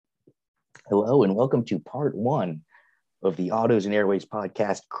Hello and welcome to part one of the Autos and Airways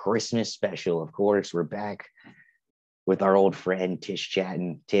podcast Christmas special. Of course, we're back with our old friend Tish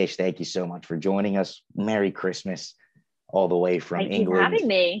Chatton. Tish, thank you so much for joining us. Merry Christmas all the way from Thank England. you for having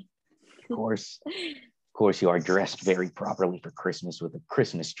me. Of course, you are dressed very properly for Christmas with a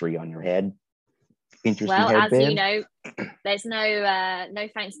Christmas tree on your head. Interesting well, headband. as you know, there's no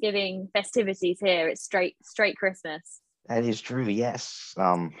Thanksgiving festivities here. It's straight Christmas. That is true, yes.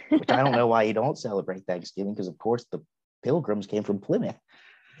 Which I don't know why you don't celebrate Thanksgiving, because of course the Pilgrims came from Plymouth.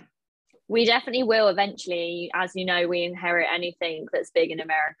 We definitely will eventually. As you know, we inherit anything that's big in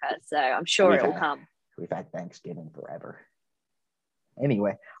America, so I'm sure it will come. We've had Thanksgiving forever.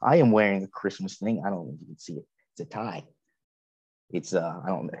 Anyway, I am wearing a Christmas thing. I don't know if you can see it. It's a tie. It's I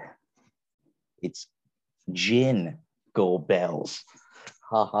don't know. It's Jingle Bells.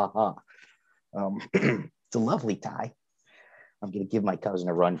 Ha ha ha. It's a lovely tie. I'm going to give my cousin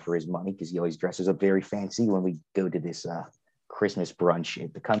a run for his money because he always dresses up very fancy when we go to this Christmas brunch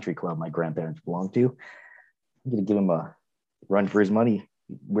at the country club my grandparents belong to. I'm going to give him a run for his money.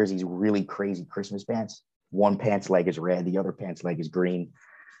 He wears these really crazy Christmas pants. One pants leg is red, the other pants leg is green.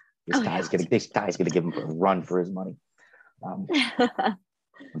 This tie's going to give him a run for his money.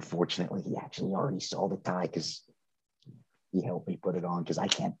 Unfortunately, he actually already saw the tie because he helped me put it on because I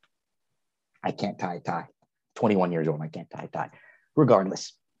can't tie a tie. 21 years old and I can't tie a tie.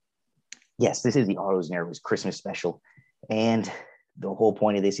 Regardless, yes, this is the Autos and Airways Christmas special. And the whole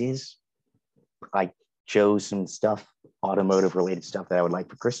point of this is I chose some stuff, automotive related stuff that I would like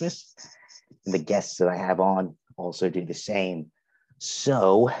for Christmas. And the guests that I have on also do the same.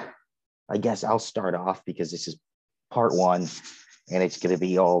 So I guess I'll start off because this is part one and it's going to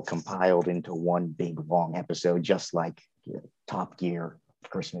be all compiled into one big long episode, just like Top Gear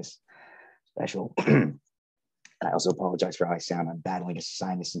Christmas special. I also apologize for how I sound. I'm battling a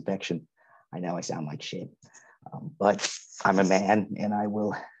sinus infection. I know I sound like shit, but I'm a man and I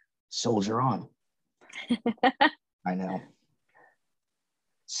will soldier on. I know.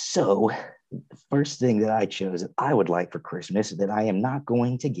 So the first thing that I chose that I would like for Christmas that I am not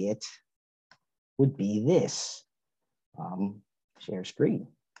going to get would be this. Share screen.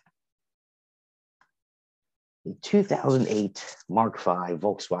 The 2008 Mark V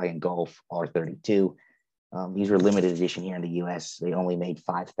Volkswagen Golf R32. These were limited edition here in the US. They only made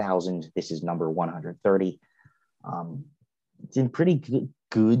 5,000. This is number 130. It's in pretty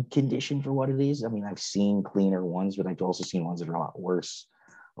good condition for what it is. I mean, I've seen cleaner ones, but I've also seen ones that are a lot worse.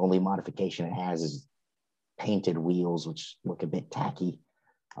 Only modification it has is painted wheels, which look a bit tacky.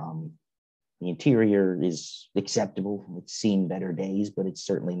 The interior is acceptable. It's seen better days, but it's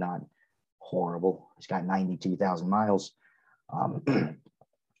certainly not horrible. It's got 92,000 miles. Of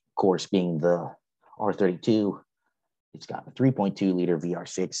course, being the R32, it's got a 3.2 liter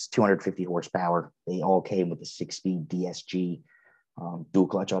VR6, 250 horsepower. They all came with a 6-speed DSG dual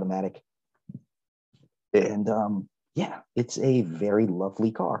clutch automatic. And yeah, it's a very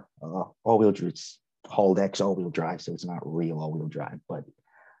lovely car. All-wheel drive, it's Haldex all-wheel drive, so it's not real all-wheel drive, but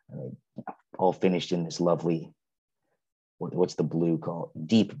all finished in this lovely, what's the blue called?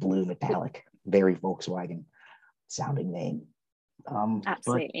 Deep blue metallic, very Volkswagen sounding name.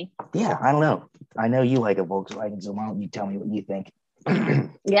 Absolutely. Yeah, I don't know. I know you like a Volkswagen, so why don't you tell me what you think?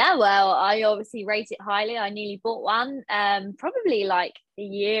 Yeah, well, I obviously rate it highly. I nearly bought one probably like a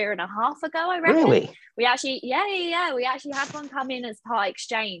year and a half ago, I reckon. Really? We actually, we actually had one come in as part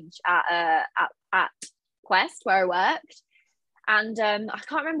exchange at Quest where I worked. And I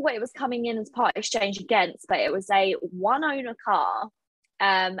can't remember what it was coming in as part exchange against, but it was a one owner car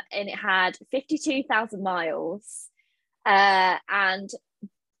and it had 52,000 miles. And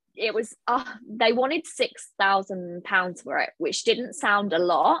it was they wanted £6,000 for it, which didn't sound a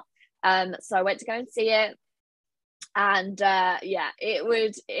lot. So I went to go and see it, and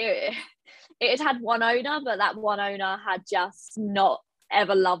it had one owner, but that one owner had just not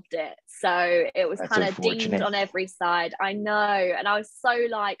ever loved it. So it was kind of dinged on every side. I know, and I was so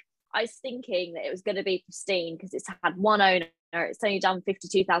like, I was thinking that it was going to be pristine because it's had one owner. It's only done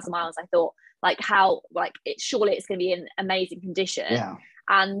 52,000 miles. I thought, like, how, like, surely it's going to be in amazing condition. Yeah.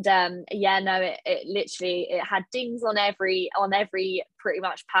 And it literally, it had dings on every pretty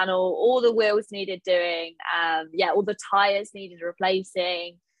much panel. All the wheels needed doing. All the tires needed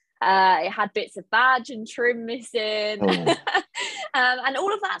replacing. It had bits of badge and trim missing. And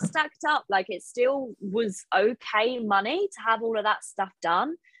all of that stacked up. Like, it still was okay money to have all of that stuff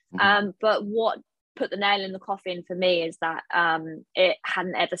done. But what put the nail in the coffin for me is that it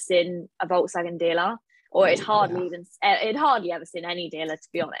hadn't ever seen a Volkswagen dealer, or it hardly ever seen any dealer, to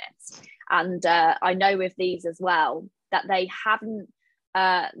be honest. And I know with these as well that they haven't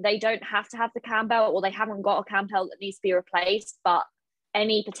they don't have to have the cam belt, or they haven't got a cam belt that needs to be replaced, but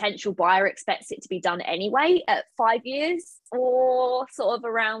any potential buyer expects it to be done anyway at 5 years or sort of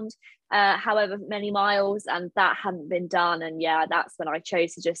around however many miles, and that hadn't been done. And yeah, that's when I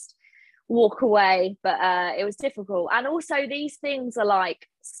chose to just walk away. But it was difficult. And also these things are like,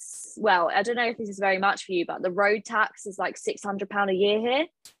 well, I don't know if this is very much for you, but the road tax is like £600 a year here.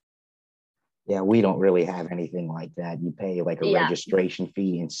 Yeah, we don't really have anything like that. You pay like a registration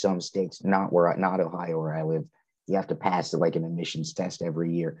fee in some states, not Ohio where I live. You have to pass like an emissions test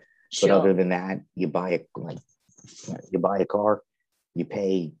every year. Sure. But other than that, you buy a car, you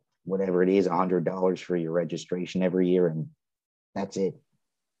pay whatever it is, $100 for your registration every year, and that's it.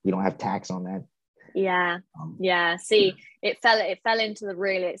 You don't have tax on that. Yeah. See, it fell into the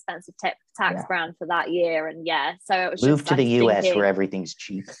really expensive tax brand for that year, and so it was move to the US where everything's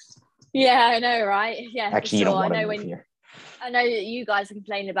cheap. Yeah, I know, right? Yeah, actually, you don't want to move here. I know that you guys are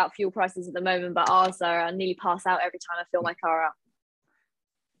complaining about fuel prices at the moment, but ours are, I nearly pass out every time I fill my car up.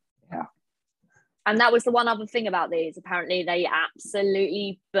 Yeah. And that was the one other thing about these. Apparently, they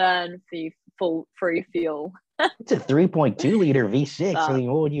absolutely burn through fuel. It's a 3.2 liter V6. I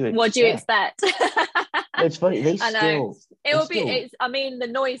mean, what would you expect? It's funny. I mean, the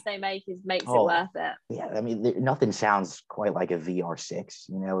noise they makes it worth it. Yeah, I mean, nothing sounds quite like a VR6.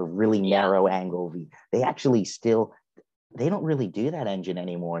 A really narrow angle V. They actually they don't really do that engine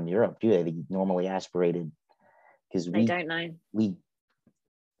anymore in Europe, do they? They normally aspirated, because I don't know.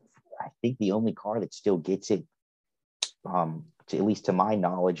 I think the only car that still gets it, at least to my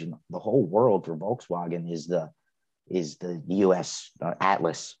knowledge, in the whole world for Volkswagen is the US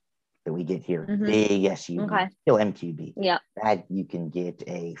Atlas that we get here. Mm-hmm. Big SUV, still MQB. Yeah, that you can get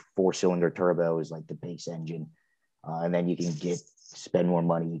a 4-cylinder turbo is like the base engine, and then you can spend more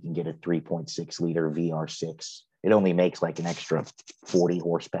money. You can get a 3.6 liter VR6. It only makes like an extra 40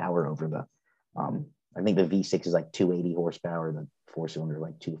 horsepower over the. I think the V6 is like 280 horsepower. The 4-cylinder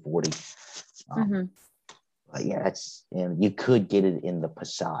like 240. But yeah, you could get it in the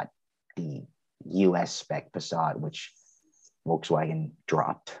Passat, the US spec Passat, which Volkswagen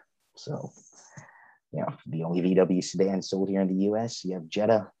dropped. So, the only VW sedan sold here in the US, you have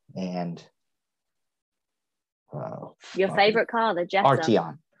Jetta and your favorite car, the Jetta.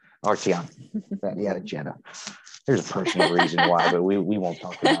 Arteon. The Jetta. There's a personal reason why, but we won't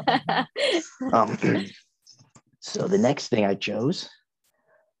talk about that now. So the next thing I chose,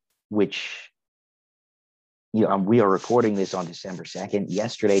 which we are recording this on December 2nd.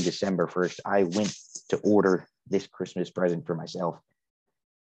 Yesterday, December 1st, I went to order this Christmas present for myself,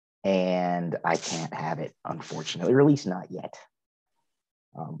 and I can't have it, unfortunately, or at least not yet.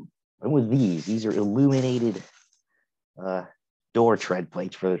 And with these are illuminated door tread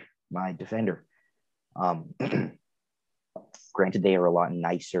plates for my Defender. Granted, they are a lot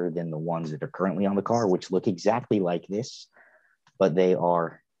nicer than the ones that are currently on the car, which look exactly like this, but they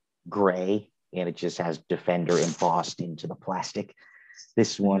are gray, and it just has Defender embossed into the plastic.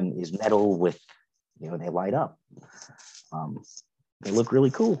 This one is metal with, they light up. They look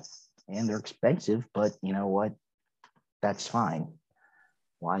really cool, and they're expensive, but you know what? That's fine.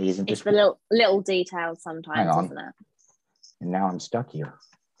 Why isn't this? It's the little details sometimes, isn't it? And now I'm stuck here.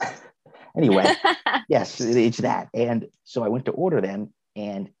 Anyway, yes, it's that. And so I went to order them,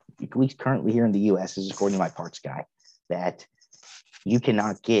 and at least currently here in the US, this is according to my parts guy, that you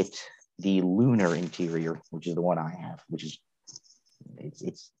cannot get the lunar interior, which is the one I have, which is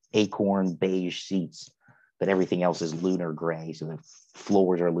it's acorn beige seats, but everything else is lunar gray. So the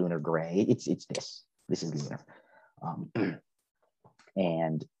floors are lunar gray. It's this. This is lunar.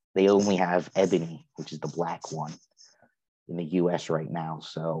 And they only have ebony, which is the black one in the US right now.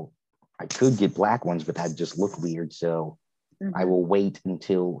 So I could get black ones, but that just look weird. So I will wait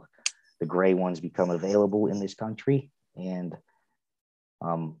until the gray ones become available in this country. And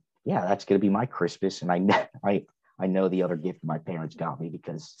that's going to be my Christmas. And I know the other gift my parents got me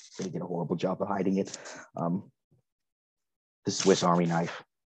because they did a horrible job of hiding it. The Swiss Army knife.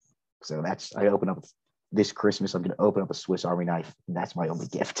 So I open up this Christmas. I'm going to open up a Swiss Army knife. And that's my only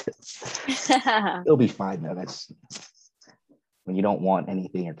gift. It'll be fine though. That's when you don't want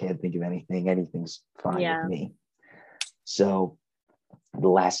anything or can't think of anything, anything's fine with me. So the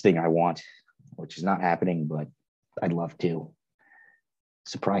last thing I want, which is not happening, but I'd love to.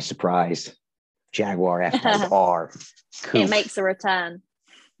 Surprise, surprise. Jaguar F-Type R. Coupe, it makes a return.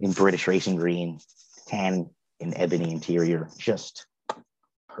 In British racing green, tan and ebony interior. Just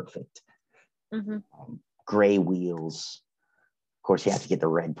perfect. Gray wheels. Of course, you have to get the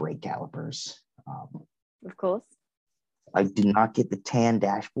red brake calipers. Of course. I did not get the tan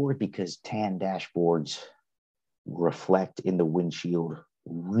dashboard because tan dashboards reflect in the windshield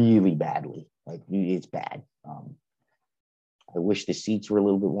really badly. Like it's bad. I wish the seats were a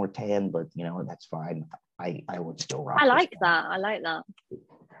little bit more tan, but that's fine. I would still rock. I like that. I like that.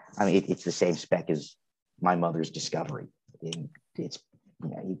 I mean, it's the same spec as my mother's Discovery. It's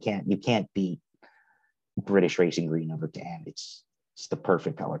you can't beat British Racing Green over tan. It's the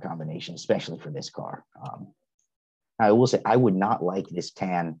perfect color combination, especially for this car. I will say I would not like this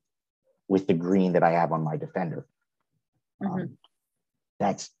tan with the green that I have on my Defender.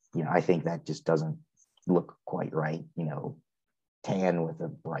 That's I think that just doesn't look quite right. Tan with a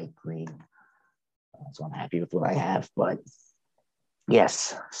bright green. So I'm happy with what I have. But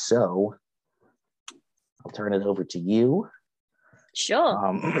yes, so I'll turn it over to you.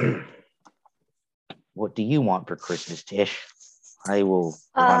 Sure. What do you want for Christmas, Tish? I will.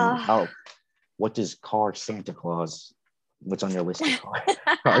 What does car Santa Claus? What's on your list of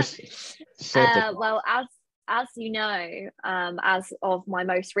cars? Santa Claus. Well, as you know, as of my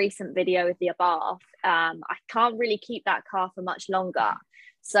most recent video with the Abarth, I can't really keep that car for much longer.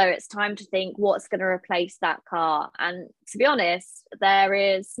 So it's time to think what's going to replace that car. And to be honest, there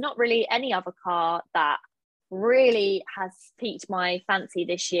is not really any other car that really has piqued my fancy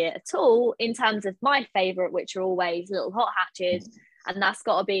this year at all in terms of my favourite, which are always little hot hatches. And that's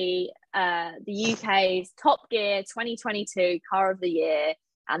got to be the UK's Top Gear 2022 car of the year.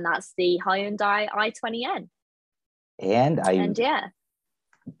 And that's the Hyundai i20N. And yeah.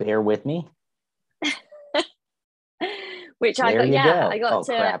 Bear with me. Which I got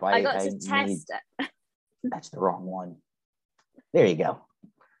to test it. That's the wrong one. There you go.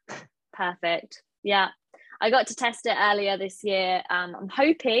 Perfect. Yeah. I got to test it earlier this year. I'm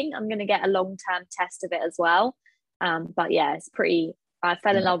hoping I'm going to get a long-term test of it as well. But yeah, it's pretty, I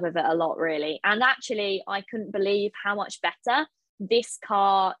fell in love with it a lot, really. And actually, I couldn't believe how much better this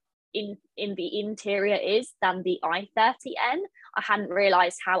car in the interior is than the i30N. I hadn't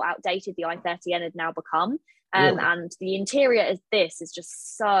realised how outdated the i30N had now become. Really? And the interior is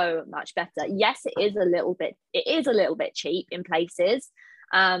just so much better. Yes, it is a little bit cheap in places.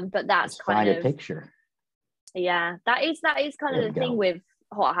 But that's kind of a picture. Yeah, that is kind of the thing with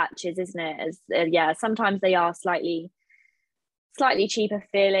hot hatches, isn't it? Sometimes they are slightly cheaper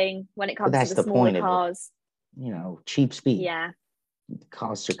feeling when it comes to the smaller cars. Cheap speed. Yeah,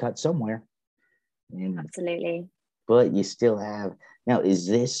 costs are cut somewhere. Absolutely. But you still have now. Is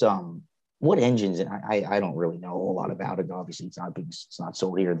this what engines? And I don't really know a whole lot about it. Obviously, it's not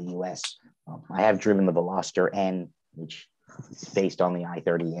sold here in the US. I have driven the Veloster N, which is based on the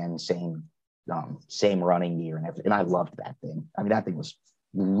i30N, same running gear and everything. And I loved that thing. I mean, that thing was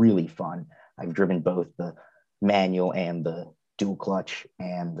really fun. I've driven both the manual and the dual clutch,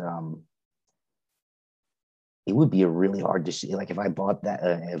 and it would be a really hard decision. Like if I bought that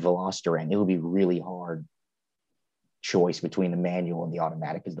a Veloster N, it would be really hard choice between the manual and the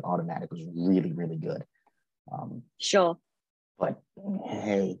automatic, because the automatic was really, really good. Sure. But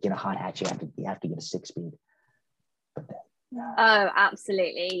hey, get a hot hatch, you have to get a 6-speed. Oh,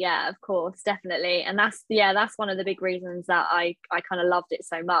 absolutely. Yeah, of course, definitely. And that's one of the big reasons that I kind of loved it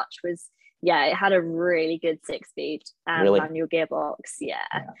so much was, it had a really good 6-speed manual gearbox. Yeah.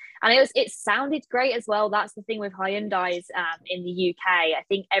 And it sounded great as well. That's the thing with Hyundais in the UK. I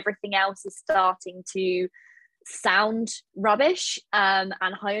think everything else is starting to sound rubbish, and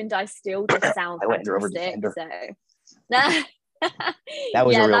Hyundai still just sounds fantastic. So that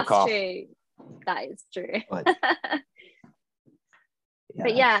was a real call. True. That is true. But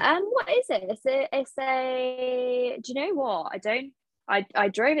what is it? It's a. Do you know what? I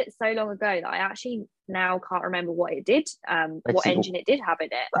drove it so long ago that I actually now can't remember what it did. What engine it did have in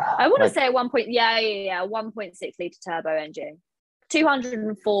it. I want to say a 1.6 litre turbo engine,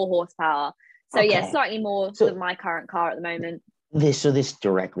 204 horsepower. So slightly more than my current car at the moment. This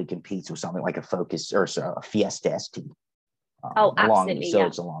directly competes with something like a Focus or a Fiesta ST. Absolutely.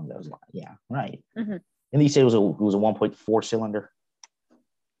 It's along those lines. Yeah, right. Mm-hmm. And you said it was a 1.4 cylinder.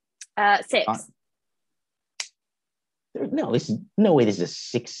 6. No, this is no way. This is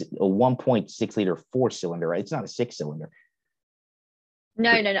a 1.6 liter 4-cylinder, right? It's not a 6-cylinder.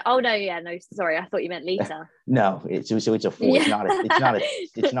 No. Oh no, no. Sorry, I thought you meant liter. No, it's a 4. Yeah.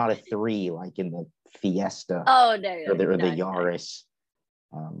 It's not a 3 like in the Fiesta. Oh no. Or the Yaris.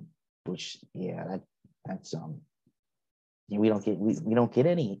 Which that's we don't get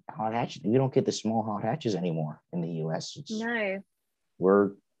any hot hatches. We don't get the small hot hatches anymore in the US.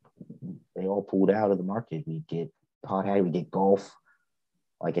 They all pulled out of the market. We get hot hatch, we get Golf.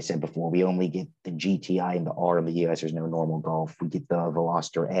 Like I said before, we only get the GTI and the R in the US. There's no normal Golf. We get the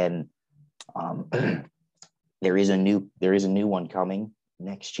Veloster N. There is a new one coming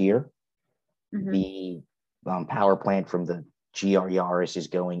next year. Mm-hmm. power plant from the GR Yaris is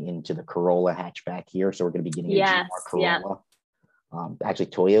going into the Corolla hatchback here. So we're going to be getting a GR Corolla. Actually,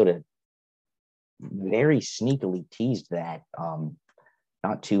 Toyota very sneakily teased that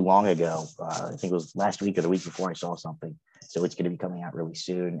not too long ago. I think it was last week or the week before I saw something. So it's going to be coming out really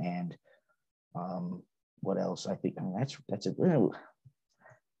soon. And what else? I think that's a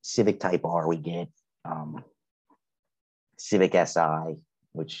Civic Type R we get. Civic Si,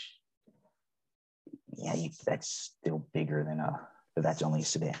 which that's still bigger than but that's only a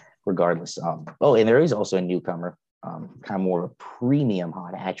sedan. Regardless. And there is also a newcomer, kind of more of a premium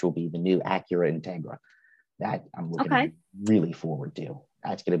hot hatch will be the new Acura Integra. That I'm looking really forward to.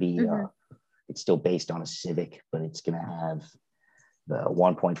 That's going to be it's still based on a Civic, but it's going to have the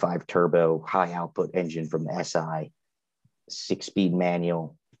 1.5 turbo high output engine from the SI, 6-speed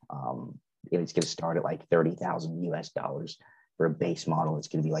manual. It's going to start at like $30,000 US for a base model. It's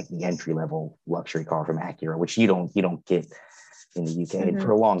going to be like the entry level luxury car from Acura, which you don't get in the UK. And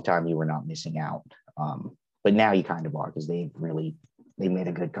for a long time, you were not missing out. But now you kind of are, because they made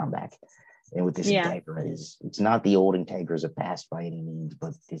a good comeback. And with this Integra, it's not the old Integras of past by any means,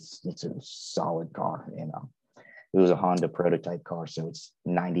 but it's a solid car. And it was a Honda prototype car, so it's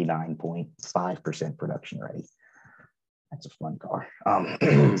 99.5% production ready. That's a fun car.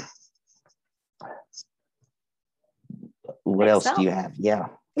 What else do you have? Yeah.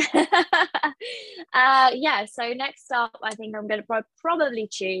 So next up, I think I'm going to probably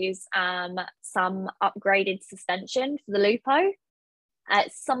choose some upgraded suspension for the Lupo.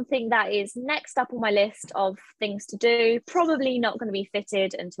 It's something that is next up on my list of things to do. Probably not going to be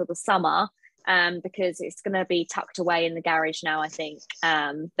fitted until the summer, because it's going to be tucked away in the garage now, I think.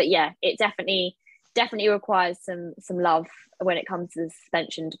 But yeah, it definitely requires some love when it comes to the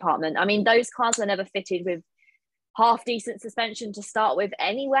suspension department. I mean, those cars were never fitted with half decent suspension to start with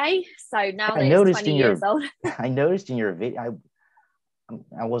anyway. So now that it's 20 years old. I noticed in your video,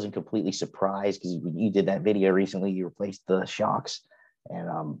 I wasn't completely surprised, because when you did that video recently, you replaced the shocks,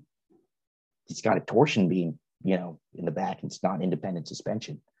 and it's got a torsion beam, in the back. It's not independent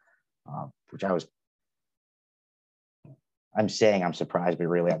suspension, which I'm saying I'm surprised, but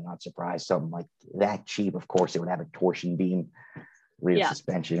really I'm not surprised. Something like that cheap, of course, it would have a torsion beam rear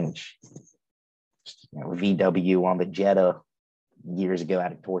suspension, which VW on the Jetta years ago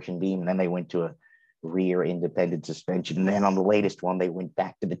had a torsion beam, and then they went to a rear independent suspension, and then on the latest one they went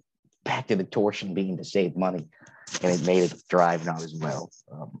back to the torsion beam to save money, and it made it drive not as well.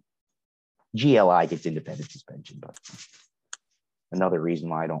 GLI gets independent suspension, but another reason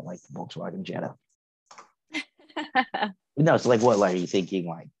why I don't like the Volkswagen Jetta. No, it's like, what, like, are you thinking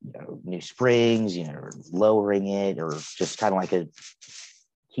like, new springs, lowering it, or just kind of like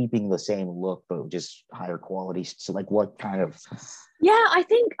keeping the same look but just higher quality? So like, what kind of? I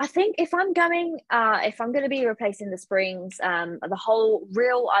think if I'm going to be replacing the springs, the whole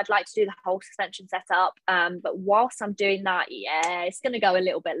real, I'd like to do the whole suspension setup. But whilst I'm doing that, it's going to go a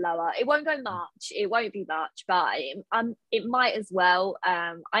little bit lower. It won't go much. It won't be much, but it might as well.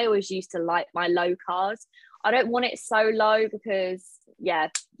 I always used to like my low cars. I don't want it so low because,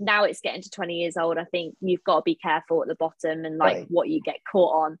 now it's getting to 20 years old. I think you've got to be careful at the bottom and what you get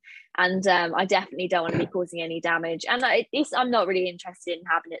caught on. And I definitely don't want to be causing any damage. And I'm not really interested in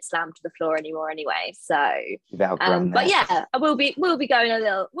having it slammed to the floor anymore anyway. So, but yeah, we'll be going a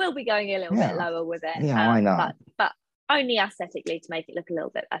little bit lower with it. Yeah, why not? But only aesthetically to make it look a little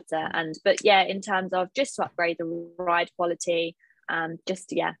bit better. But in terms of just to upgrade the ride quality, How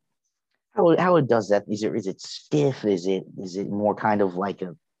it does that? Is it stiff? Is it more kind of like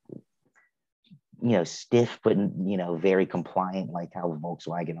a stiff but very compliant, like how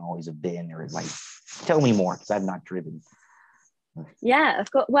Volkswagen always have been? Or like, tell me more, because I've not driven. Yeah,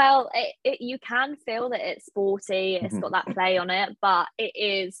 of course. Well, you can feel that it's sporty. It's got that play on it, but it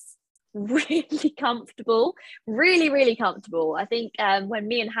is really comfortable, really, really comfortable. I think when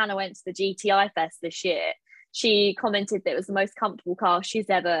me and Hannah went to the GTI Fest this year, she commented that it was the most comfortable car she's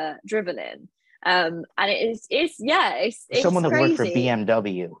ever driven in. And it's someone that crazy. worked for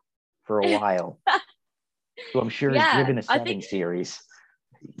BMW for a while. So I'm sure he's driven a 7 Series.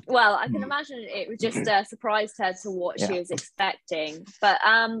 Well, I can imagine it was just surprised her to what she was expecting. But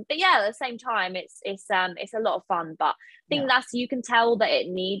at the same time, it's a lot of fun. But I think you can tell that it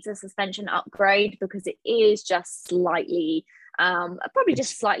needs a suspension upgrade, because it is just slightly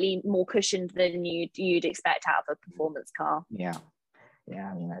just slightly more cushioned than you'd expect out of a performance car.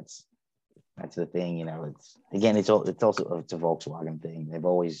 I mean, that's the thing. It's also a Volkswagen thing. They've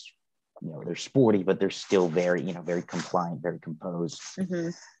always, they're sporty, but they're still very very compliant, very composed.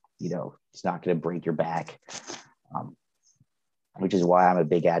 It's not going to break your back, which is why I'm a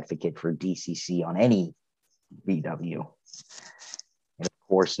big advocate for DCC on any VW. And of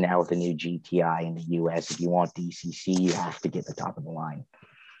course, now with the new GTI in the US, if you want DCC, you have to get the top of the line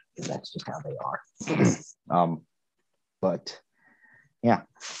because that's just how they are. But yeah,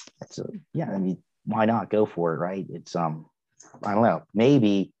 I mean, why not go for it, right? It's I don't know,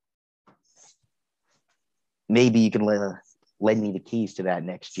 maybe you can lend me the keys to that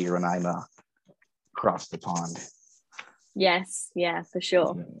next year when I'm across the pond. Yes, yeah, for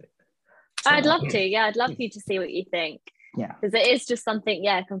sure. I'd love to. Yeah, I'd love you to see what you think. Yeah, because it is just something,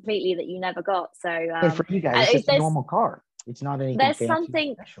 completely that you never got. So and for you guys, it's just a normal car. It's not anything there's fancy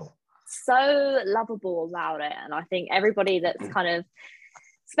something special. So lovable about it, and I think everybody that's kind of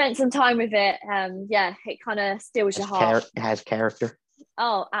spent some time with it, it kind of steals your heart. It has character.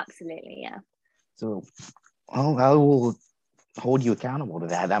 Oh, absolutely, yeah. So, I will hold you accountable to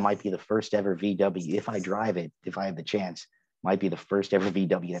that. That might be the first ever VW, if I drive it, if I have the chance, might be the first ever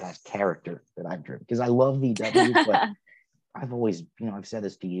VW that has character that I've driven. Because I love VW, but I've always, I've said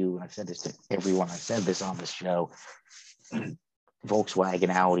this to you, I've said this to everyone, I've said this on the show. Volkswagen,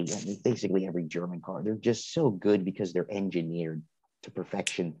 Audi, I mean, basically every German car, they're just so good because they're engineered to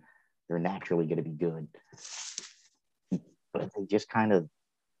perfection. They're naturally going to be good. But they just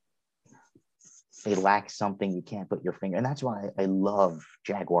they lack something you can't put your finger. And that's why I love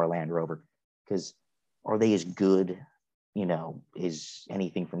Jaguar Land Rover, because are they as good, as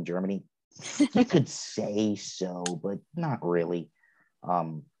anything from Germany? You could say so, but not really.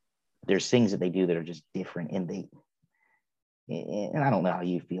 There's things that they do that are just different, and I don't know how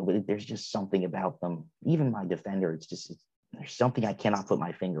you feel, but there's just something about them. Even my Defender, there's something I cannot put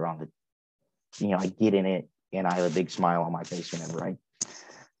my finger on. That I get in it and I have a big smile on my face whenever I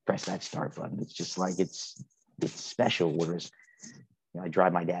press that start button. It's just like it's special. Whereas I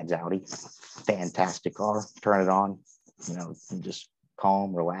drive my dad's Audi, fantastic car, turn it on, I'm just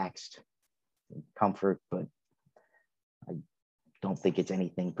calm, relaxed, comfort, but I don't think it's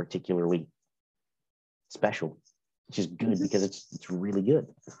anything particularly special. It's just good because it's really good.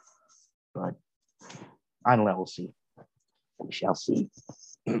 But I don't know. We'll see. We shall see.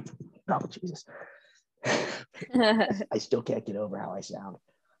 Oh, Jesus. I still can't get over how I sound.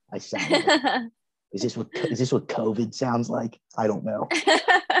 Is this what COVID sounds like? I don't know.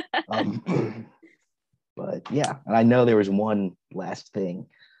 But yeah, and I know there was one last thing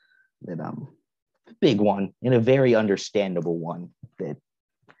that big one and a very understandable one that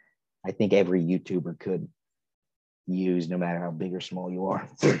I think every YouTuber could use, no matter how big or small you are.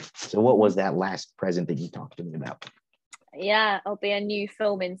 So what was that last present that you talked to me about? Yeah, it'll be a new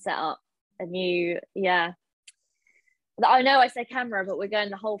filming setup. I know I say camera, but we're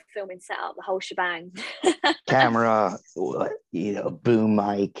going the whole filming setup, the whole shebang. Camera, boom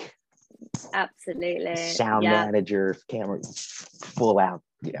mic, absolutely, sound manager, camera, full out.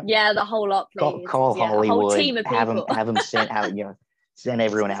 Yeah, the whole lot, please. Call Hollywood, a whole team of people. have them sent out. Send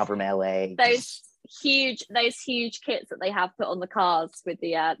everyone out from LA. Those huge kits that they have put on the cars with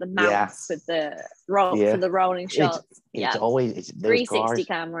the mounts with the for the rolling shots. It's always 360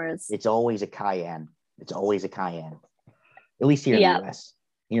 cameras. It's always a Cayenne. At least here in the US.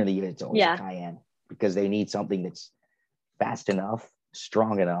 Here in the US, it's always a Cayenne, because they need something that's fast enough,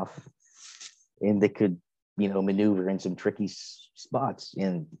 strong enough, and that could, maneuver in some tricky spots.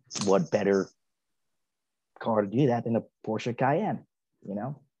 And what better car to do that than a Porsche Cayenne?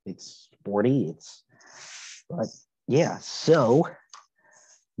 It's sporty. But yeah. So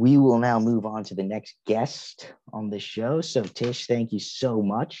we will now move on to the next guest on the show. So Tish, thank you so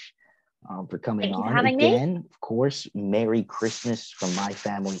much for coming on again. Me. Of course, Merry Christmas from my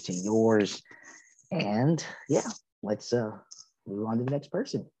family to yours. And yeah, let's move on to the next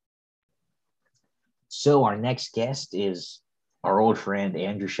person. So our next guest is our old friend,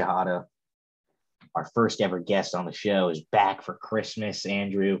 Andrew Shahada. Our first ever guest on the show is back for Christmas.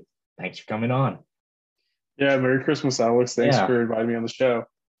 Andrew, thanks for coming on. Yeah, Merry Christmas, Alex. Thanks for inviting me on the show.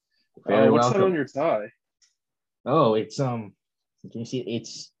 Very what's welcome. that on your tie? Oh, it's can you see?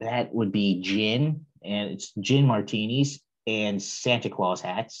 That would be gin, and it's gin martinis and Santa Claus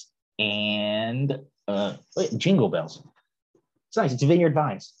hats and jingle bells. It's nice. It's Vineyard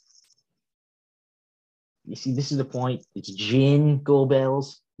Vines. You see, this is the point. It's jingle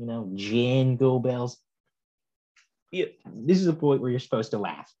bells. Jingle bells. Yeah, this is the point where you're supposed to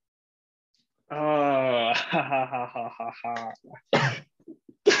laugh. Oh,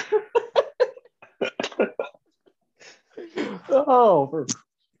 for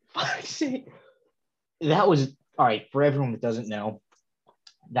fuck's sake. That was, all right, for everyone that doesn't know,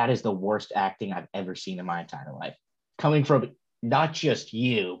 that is the worst acting I've ever seen in my entire life. Coming from not just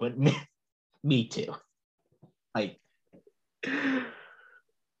you, but me too. Like,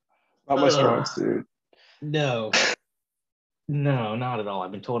 not my strong suit. No. No, not at all.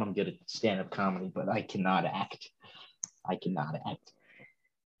 I've been told I'm good at stand-up comedy, but I cannot act.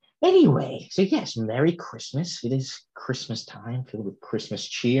 Anyway, so yes, Merry Christmas. It is Christmas time, filled with Christmas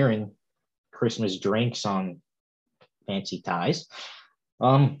cheer and Christmas drinks on fancy ties.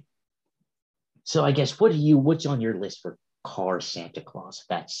 So I guess what's on your list for car Santa Claus?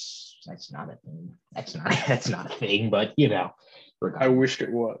 That's not a thing. That's not a thing, but I wish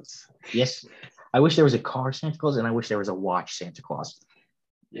it was. Yes. I wish there was a car Santa Claus, and I wish there was a watch Santa Claus.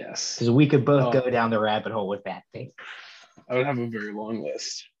 Yes. Because we could both go down the rabbit hole with that thing. I would have a very long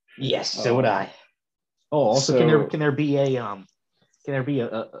list. Yes, so would I. Oh, also, can there be a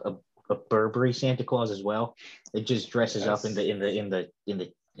Burberry Santa Claus as well? It just dresses up in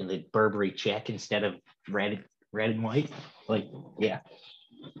the Burberry check instead of red and white. Like, yeah.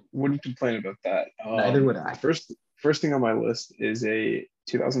 Wouldn't complain about that. Neither would I. First thing on my list is a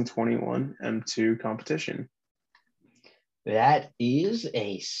 2021 M2 competition. That is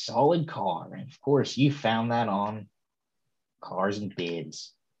a solid car. And of course, you found that on Cars and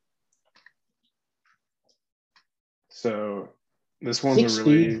Bids. So this one's it's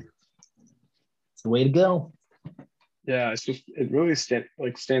the way to go. Yeah, it really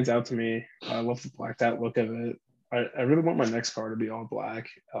stands out to me. I love the blacked out look of it. I really want my next car to be all black,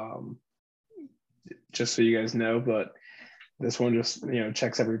 just so you guys know. But this one just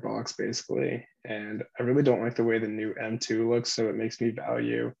checks every box basically, and I really don't like the way the new M2 looks. So it makes me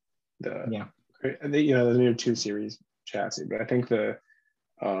value the new 2 Series chassis. But I think the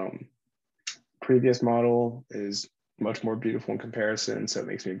previous model is much more beautiful in comparison, so it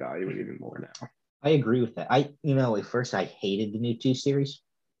makes me value it even more now. I agree with that. At first I hated the new 2 Series.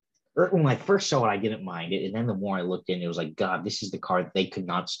 When I first saw it, I didn't mind it. And then the more I looked in, it was like, God, this is the car that they could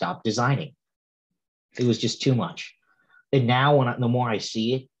not stop designing. It was just too much. And now the more I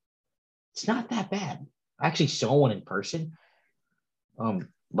see it, it's not that bad. I actually saw one in person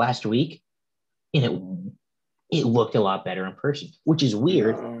last week, and it looked a lot better in person, which is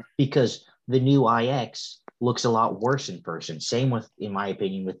weird because the new iX looks a lot worse in person. Same with, in my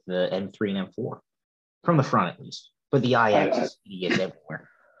opinion, with the M3 and M4, from the front at least. But the iX is everywhere.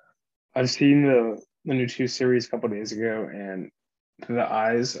 I've seen the new 2 Series a couple of days ago, and the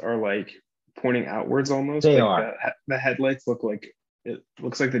eyes are like pointing outwards almost. They like are. The headlights it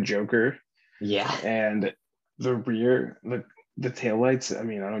looks like the Joker. Yeah. And the rear, the taillights, I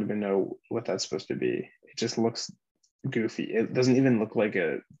mean, I don't even know what that's supposed to be. It just looks goofy. It doesn't even look like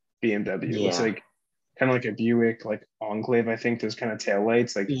a BMW. It looks like kind of like a Buick, like Enclave, I think, those kind of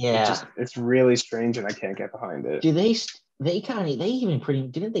taillights. Like, it's really strange, and I can't get behind it. Didn't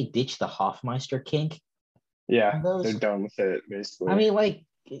they ditch the Hofmeister kink? Yeah, they're done with it, basically. I mean, like,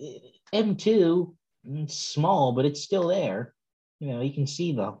 M2, it's small, but it's still there. You can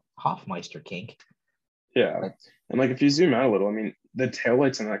see the Hofmeister kink. Yeah, and like if you zoom out a little, I mean, the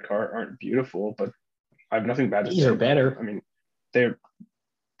taillights in that car aren't beautiful, but I have nothing bad to say. These are better. I mean,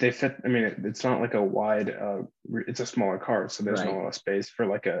 they fit. I mean, it's not like a wide. It's a smaller car, so there's not a lot of space for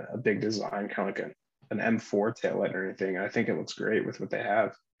like a big design, kind of like an M4 taillight or anything. I think it looks great with what they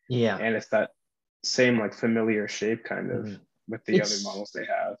have. Yeah, and it's that same like familiar shape kind of with the other models they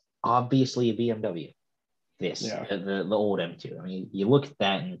have. Obviously, a BMW. The old M2. I mean, you look at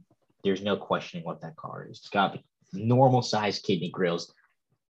that and there's no questioning what that car is. It's got the normal size kidney grills.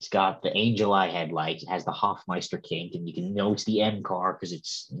 It's got the angel eye headlights. It has the Hofmeister kink, and you can know it's the M car because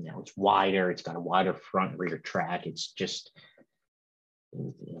it's it's wider. It's got a wider front and rear track. It's just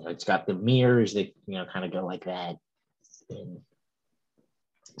it's got the mirrors that kind of go like that. And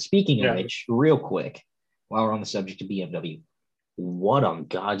speaking of which, real quick, while we're on the subject of BMW, what on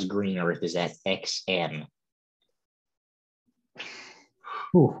God's green earth is that XM?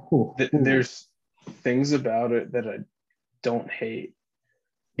 There's things about it that I don't hate.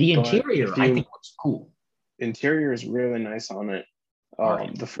 The interior, I think, looks cool. Interior is really nice on it.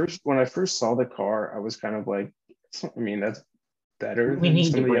 When I first saw the car, I was kind of like, I mean, that's better than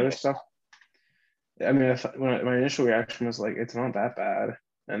some of the other stuff. I mean, my initial reaction was like, it's not that bad.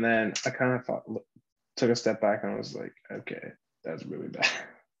 And then I kind of took a step back and I was like, okay, that's really bad.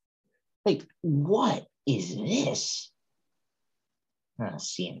 Like, what is this?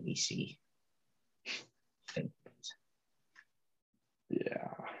 CNBC. Yeah.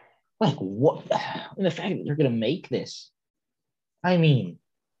 Like, what? And the fact that they're going to make this. I mean,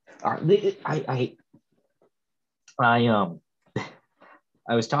 I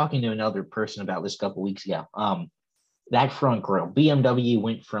was talking to another person about this a couple weeks ago. That front grille, BMW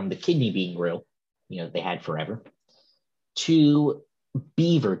went from the kidney bean grille, they had forever, to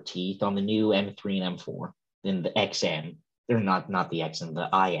beaver teeth on the new M3 and M4, and the XM. They're not the XM, the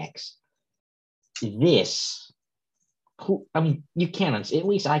iX. this, I mean, you can't, at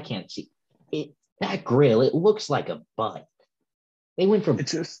least I can't see it. That grill, it looks like a butt. They went from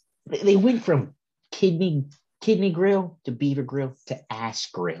kidney grill to beaver grill to ass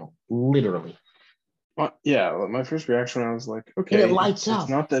grill, literally. Yeah, my first reaction, I was like, okay, and it lights up. It's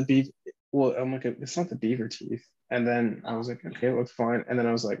not the beaver. Well, I'm like, it's not the beaver teeth. And then I was like, okay, it looks fine. And then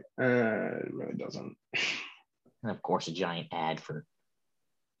I was like, it really doesn't. And of course, a giant ad for.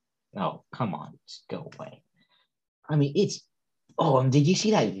 Oh, come on, just go away. I mean, it's. Oh, did you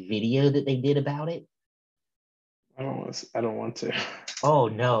see that video that they did about it? I don't want to. Oh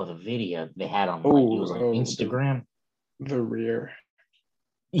no, the video they had on it was like Instagram. The rear.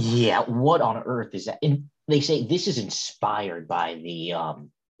 Yeah, what on earth is that? And they say this is inspired by the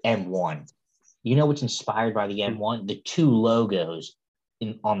M1. You know what's inspired by the M1? The two logos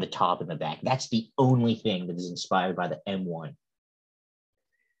on the top and the back. That's the only thing that is inspired by the M1.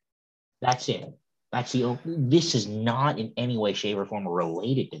 That's it. This is not in any way, shape, or form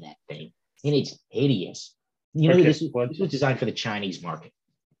related to that thing. And it's hideous. You know, this was designed for the Chinese market.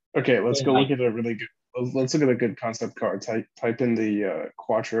 Okay, let's go look at a really good. Let's look at a good concept car. Type in the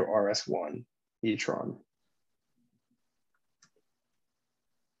Quattro RS1 e-tron.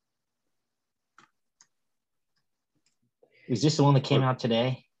 Is this the one that came out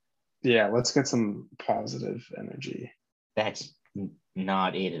today? Yeah, let's get some positive energy. That's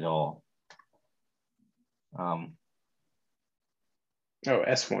not it at all.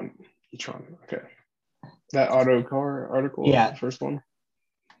 S1 e-tron. Okay. That auto car article, yeah, the first one.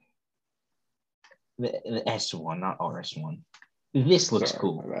 The S1, not RS1. This looks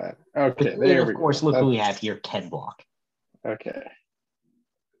cool. Okay, there we go. Of course, look who we have here, Ken Block. Okay.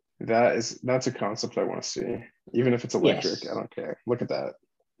 That's a concept I want to see. Even if it's electric, yes. I don't care. Look at that.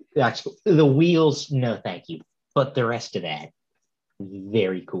 That's the wheels, no thank you. But the rest of that,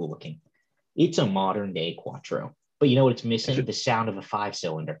 very cool looking. It's a modern day Quattro. But you know what it's missing? The sound of a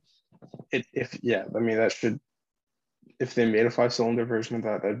 5-cylinder. If they made a 5-cylinder version of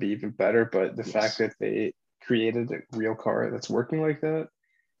that, that'd be even better. But the fact that they created a real car that's working like that,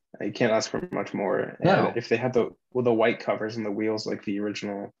 you can't ask for much more. No. And if they had the white covers and the wheels like the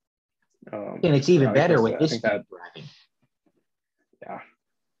original, and it's even better with this driving. Yeah.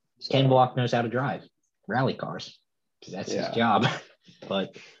 So, Ken Block knows how to drive rally cars because that's his job.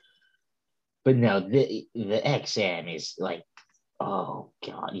 But no, the XM is like, oh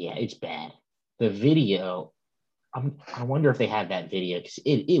god, yeah, it's bad. The video, I wonder if they have that video because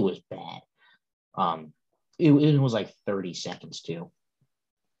it was bad. It was like 30 seconds too.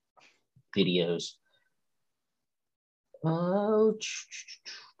 Videos. Oh,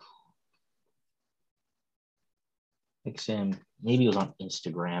 XM. Maybe it was on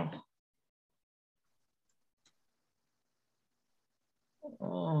Instagram.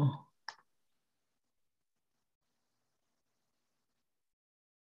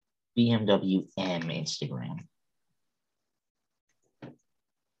 BMW M Instagram.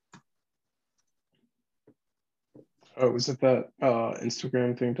 Oh, was it that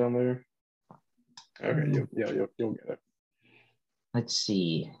Instagram thing down there? Okay, you'll get it. Let's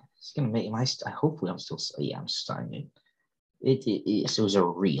see. It's gonna make my. Hopefully, I'm still. Yeah, I'm starting it. It was a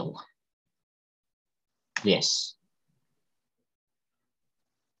reel. Yes.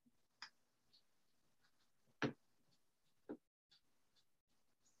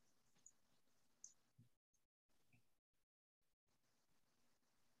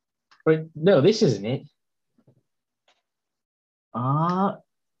 But no, this isn't it.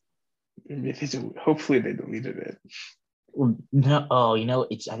 Hopefully they deleted it. No, I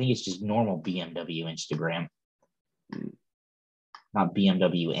think it's just normal BMW Instagram, not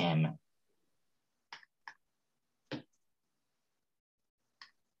BMW M.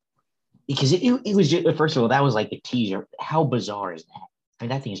 Because it was just, first of all, that was like the teaser. How bizarre is that? I mean,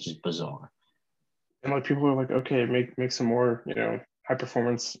 that thing is just bizarre. And like people are like, okay, make some more, high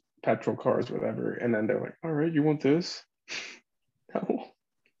performance petrol cars, whatever. And then they're like, all right, you want this?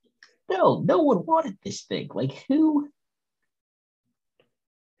 No one wanted this thing. Like who?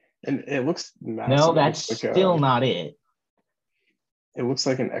 And it looks massive. No, that's like still not it. It looks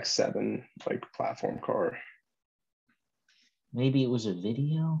like an X7 like platform car. Maybe it was a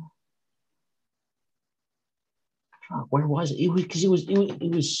video. Where was it? It was because it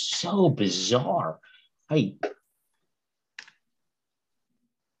was so bizarre.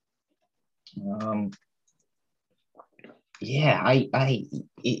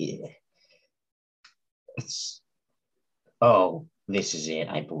 This is it,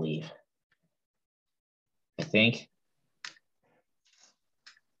 I believe. I think.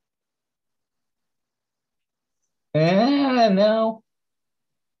 No.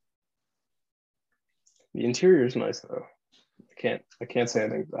 The interior is nice though. I can't say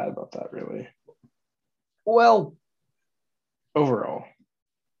anything bad about that really. Well, overall.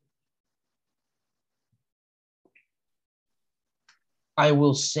 I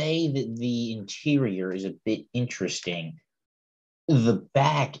will say that the interior is a bit interesting. The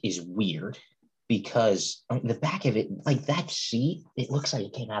back is weird because the back of it, like that seat, it looks like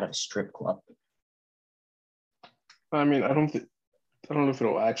it came out of a strip club. I mean, I don't know if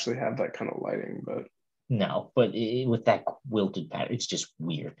it'll actually have that kind of lighting, but no, but with that quilted pattern, it's just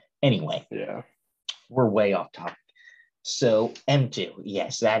weird. Anyway, yeah, we're way off topic. So M2,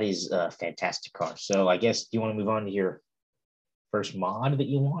 yes, that is a fantastic car. So I guess you want to move on to your first mod that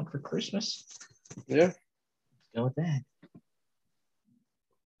you want for Christmas? Yeah. Let's go with that.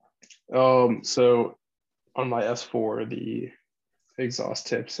 So on my S4, the exhaust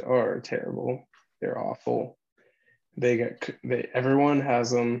tips are terrible. They're awful. Everyone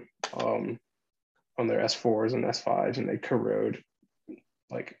has them on their S4s and S5s, and they corrode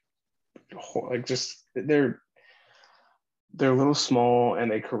like just they're a little small and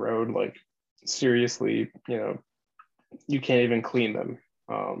they corrode like seriously. You can't even clean them.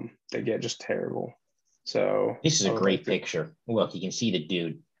 They get just terrible. So this is a great picture. Look, you can see the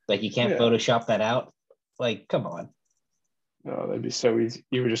dude. Like you can't yeah. Photoshop that out. Like, come on. No, that'd be so easy.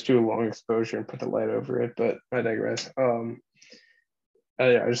 You would just do a long exposure and put the light over it, but I digress. I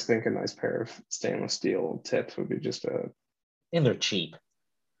just think a nice pair of stainless steel tips would be just and they're cheap.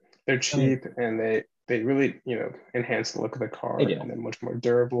 They're cheap and they really, enhance the look of the car, and they're much more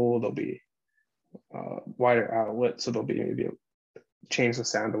durable. They'll be wider outlet, so they'll be maybe change the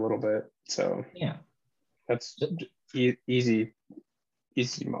sound a little bit. So yeah, that's easy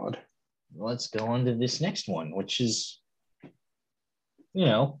mod. Let's go on to this next one, which is, maybe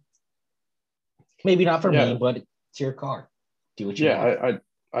not for me, but it's your car. Do what you want.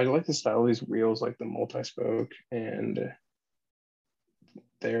 I like the style of these wheels, like the multi-spoke, and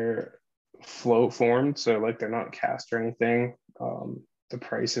they're float formed, so like they're not cast or anything. The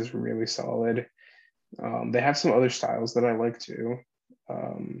price is really solid. They have some other styles that I like too,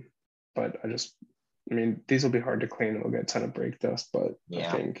 but these will be hard to clean and we'll get a ton of brake dust, but I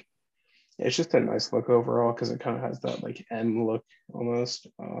think it's just a nice look overall because it kind of has that like M look almost.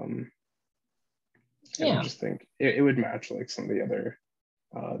 I just think it would match like some of the other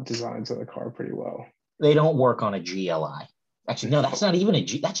designs of the car pretty well. They don't work on a GLI. Actually, no, that's not even a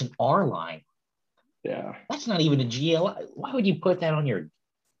G. That's an R line. Yeah. That's not even a GLI. Why would you put that on your?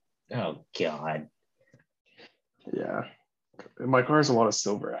 Oh God. Yeah. My car has a lot of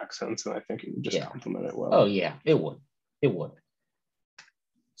silver accents, and I think it would just complement it well. Oh yeah, it would. It would.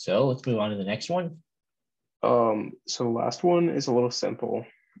 So let's move on to the next one. So the last one is a little simple.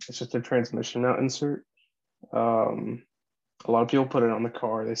 It's just a transmission mount insert. A lot of people put it on the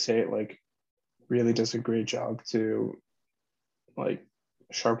car. They say it like really does a great job to like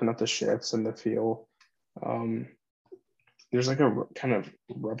sharpen up the shifts and the feel. There's like a kind of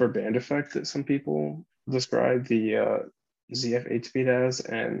rubber band effect that some people describe the ZF 8-speed as,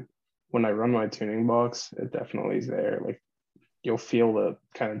 and when I run my tuning box, it definitely is there. Like you'll feel the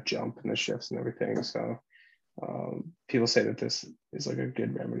kind of jump in the shifts and everything. So people say that this is like a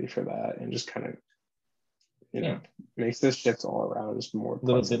good remedy for that, and just kind of makes the shifts all around just more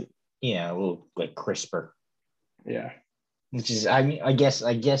pleasant. A little like crisper. Yeah. Which is, I guess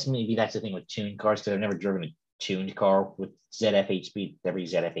maybe that's the thing with tuned cars, because I've never driven a tuned car with ZF 8-speed. Every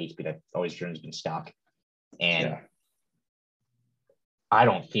ZF 8-speed I've always driven has been stock, and I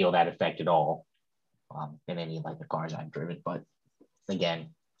don't feel that effect at all in any like the cars I've driven. But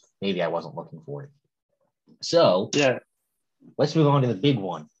again, maybe I wasn't looking for it. So let's move on to the big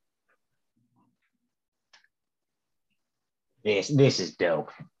one. This is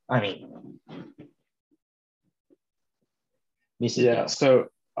dope. I mean, this is dope. So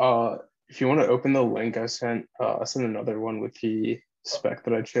if you want to open the link I sent another one with the spec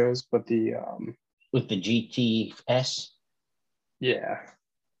that I chose, but the with the GTS. Yeah.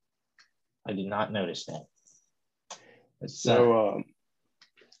 I did not notice that. So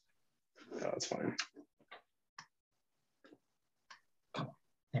no, it's fine. Come on.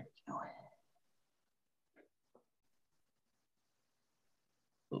 There we go.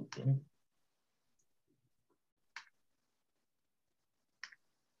 Open.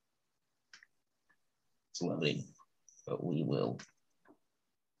 It's loading, but we will.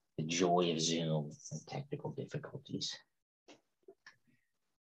 The joy of Zoom and technical difficulties.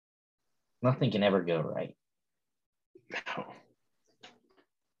 Nothing can ever go right. No.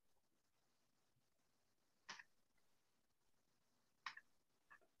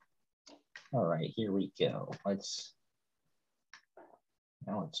 All right, here we go. Let's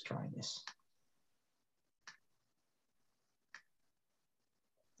try this.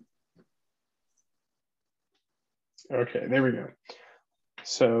 Okay, there we go.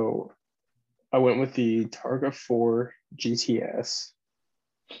 So I went with the Targa 4 GTS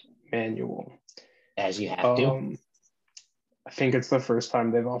manual. As you have to. I think it's the first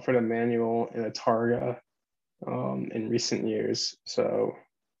time they've offered a manual in a Targa in recent years. So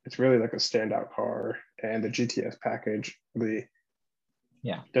it's really like a standout car, and the GTS package really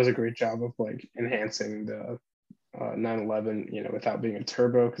does a great job of like enhancing the 911, without being a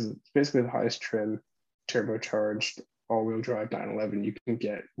turbo, because it's basically the highest trim turbocharged all-wheel drive 911 you can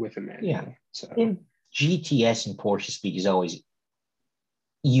get with a manual. Yeah. So in GTS and Porsche speed is always,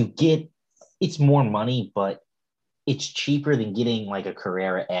 it's more money, but it's cheaper than getting like a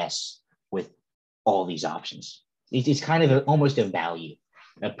Carrera S with all these options. It's kind of almost a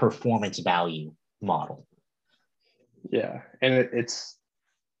performance value model. Yeah, and it's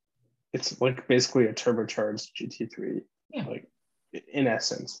like basically a turbocharged GT3. Yeah. Like in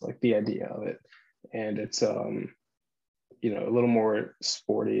essence, like the idea of it, and it's a little more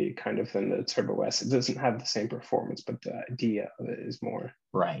sporty kind of than the Turbo S. It doesn't have the same performance, but the idea of it is more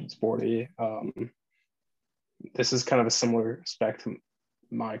sporty. This is kind of a similar spec to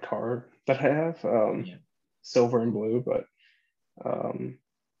my car that I have, silver and blue, but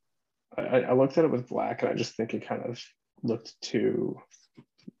I looked at it with black, and I just think it kind of looked too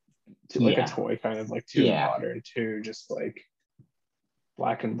like a toy, kind of like too modern, too just like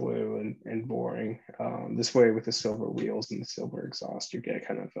black and blue and boring. This way, with the silver wheels and the silver exhaust, you get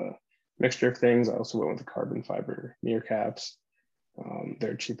kind of a mixture of things. I also went with the carbon fiber mirror caps.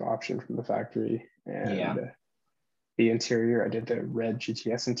 They're a cheap option from the factory. And the interior, I did the red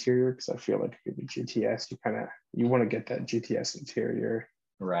GTS interior because I feel like if you do GTS, you want to get that GTS interior.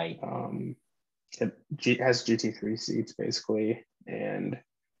 Right. It has GT3 seats basically, and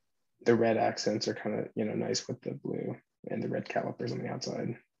the red accents are kind of nice with the blue and the red calipers on the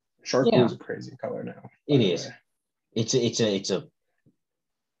outside. Shark blue is a crazy color now. It is. It's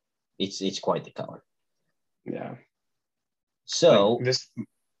quite the color. Yeah. So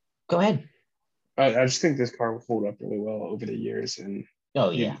go ahead. I just think this car will hold up really well over the years, and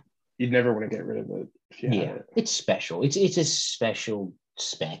you'd never want to get rid of it if you had it. It's special. It's a special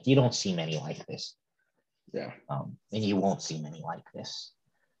spec. You don't see many like this. Yeah. And you won't see many like this.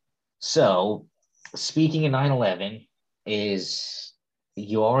 So, speaking of 911, is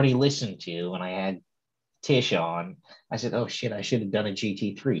you already listened to, and I had Tish on. I said, oh shit, I should have done a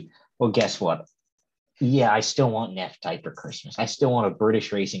GT3. Well, guess what? Yeah, I still want an F-Type for Christmas. I still want a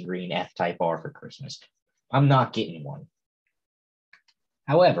British Racing Green F-Type R for Christmas. I'm not getting one.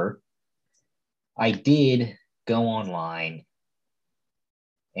 However, I did go online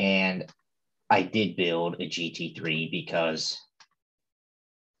and I did build a GT3 because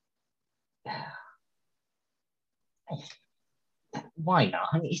why not?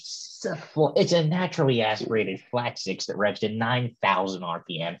 I mean, it's a naturally aspirated flat six that revs to 9,000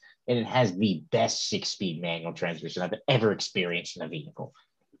 RPM, and it has the best 6-speed manual transmission I've ever experienced in a vehicle.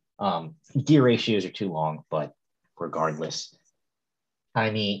 Gear ratios are too long, but regardless,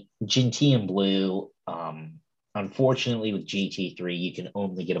 I mean, Gentium Blue. Unfortunately, with GT3, you can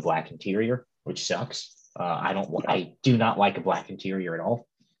only get a black interior, which sucks. I do not like a black interior at all.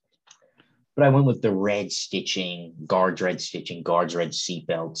 But I went with the red stitching, guards red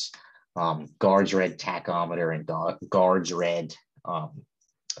seatbelts, guards red tachometer, and guards red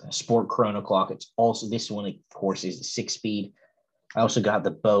sport chrono clock. It's also, this one, of course, is the 6-speed. I also got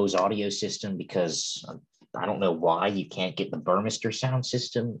the Bose audio system because I don't know why you can't get the Burmester sound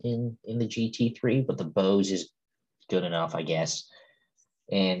system in the GT3, but the Bose is good enough, I guess.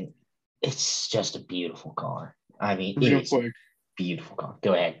 And it's just a beautiful car. I mean, it's a beautiful car.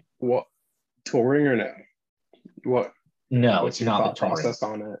 Go ahead. What? Touring or no? What? No, what's it's not the thought process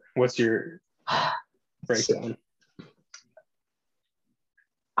on it? What's your breakdown?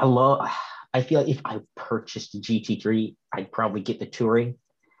 I feel like if I purchased a GT3, I'd probably get the touring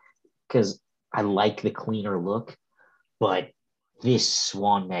because I like the cleaner look. But this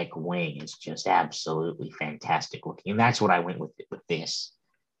swan neck wing is just absolutely fantastic looking, and that's what I went with this.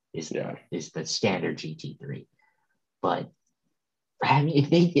 Is the standard GT3. But I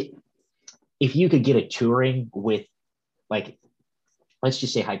mean, if you could get a touring with, like, let's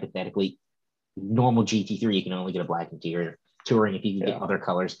just say hypothetically, normal GT3, you can only get a black interior. Touring, if you can get other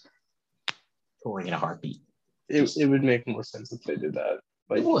colors, touring in a heartbeat. It would make more sense if they did that,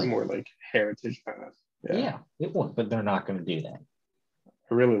 like more like heritage kind of. Yeah, it would, but they're not going to do that.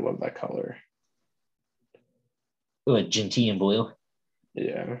 I really love that color. What, Gentium Blue?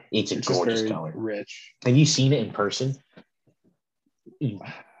 Yeah, it's a gorgeous color. Rich. Have you seen it in person?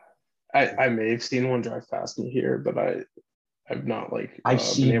 I may have seen one drive past me here, but I I've not like I've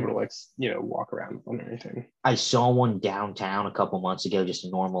been able to like walk around on anything. I saw one downtown a couple months ago, just a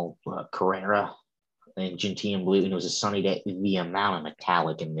normal Carrera in gentium blue, and it was a sunny day. The amount of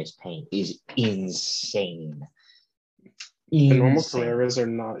metallic in this paint is insane. The normal Carreras are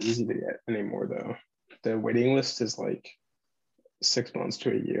not easy to get anymore, though. The waiting list is like 6 months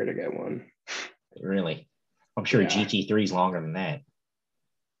to a year to get one. Really? I'm sure GT3 is longer than that.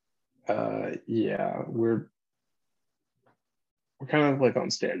 Yeah, we're kind of like on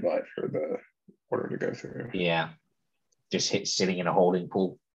standby for the order to go through. Yeah, just sitting in a holding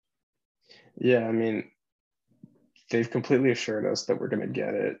pool. Yeah, I mean, they've completely assured us that we're going to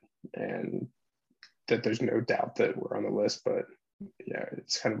get it and that there's no doubt that we're on the list, but yeah,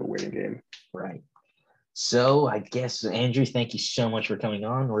 it's kind of a waiting game. Right. So I guess, Andrew, thank you so much for coming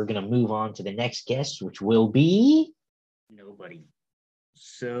on. We're going to move on to the next guest, which will be nobody.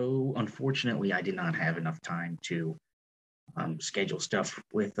 So unfortunately, I did not have enough time to schedule stuff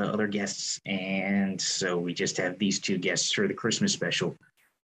with the other guests. And so we just have these two guests for the Christmas special.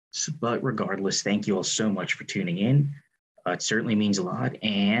 So, but regardless, thank you all so much for tuning in. It certainly means a lot.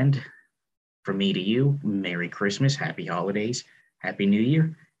 And from me to you, Merry Christmas, Happy Holidays, Happy New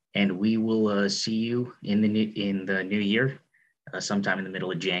Year. And we will see you in the new year, sometime in the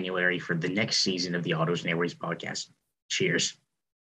middle of January for the next season of the Autos and Airways podcast. Cheers.